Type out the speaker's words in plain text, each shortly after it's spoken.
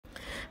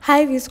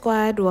Hi V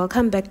Squad,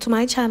 welcome back to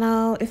my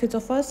channel. If it's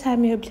your first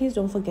time here, please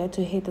don't forget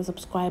to hit the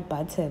subscribe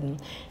button.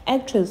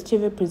 Actress,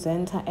 TV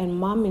presenter and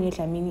mom Minnie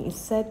Dlamini is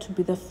said to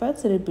be the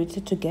first celebrity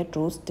to get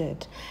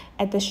roasted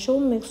at the show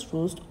Mixed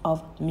Roast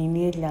of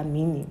Minnie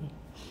Dlamini.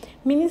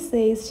 Minnie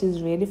says she's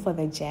ready for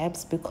the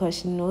jabs because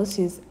she knows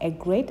she's a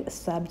great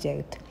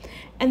subject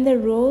and the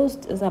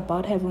roast is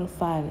about having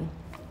fun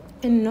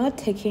and not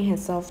taking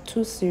herself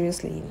too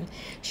seriously.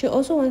 She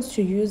also wants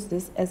to use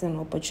this as an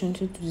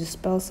opportunity to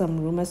dispel some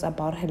rumors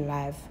about her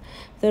life.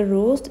 The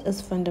roast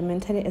is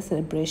fundamentally a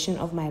celebration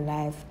of my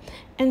life,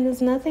 and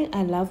there's nothing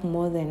I love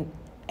more than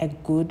a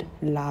good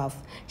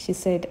laugh, she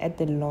said at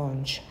the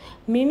launch.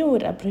 Minnie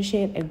would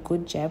appreciate a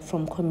good jab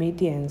from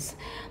comedians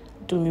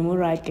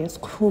Itumeleng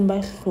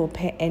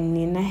Khune and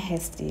Nina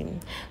Hasty,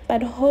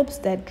 but hopes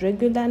that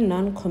regular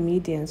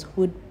non-comedians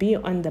would be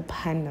on the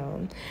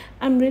panel.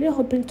 I'm really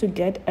hoping to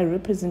get a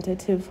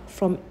representative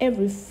from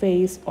every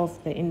phase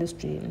of the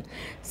industry,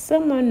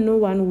 someone no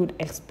one would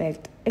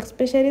expect,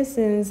 especially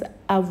since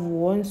I've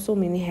worn so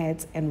many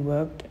hats and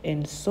worked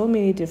in so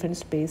many different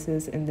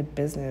spaces in the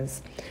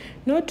business.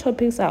 No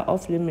topics are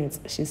off limits,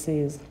 she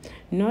says,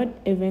 not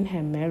even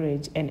her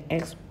marriage and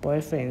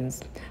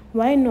ex-boyfriends.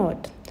 Why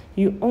not?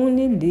 You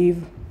only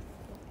live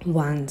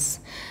once.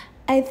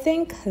 I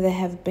think there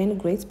have been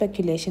great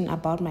speculation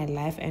about my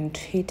life and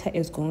Twitter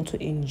is going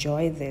to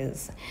enjoy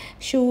this.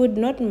 She would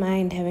not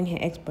mind having her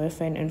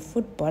ex-boyfriend and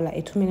footballer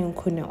Itumeleng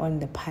Khune on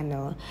the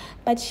panel,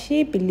 but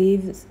she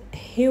believes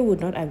he would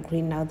not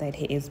agree now that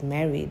he is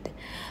married.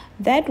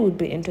 That would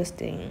be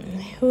interesting.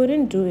 He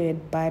wouldn't do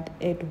it, but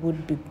it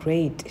would be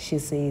great, she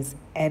says,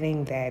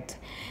 adding that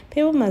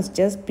people must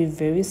just be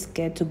very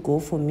scared to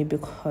go for me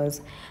because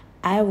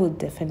I will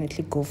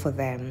definitely go for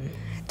them.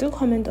 Do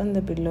comment on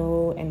the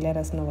below and let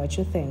us know what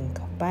you think.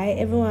 Bye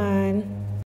everyone.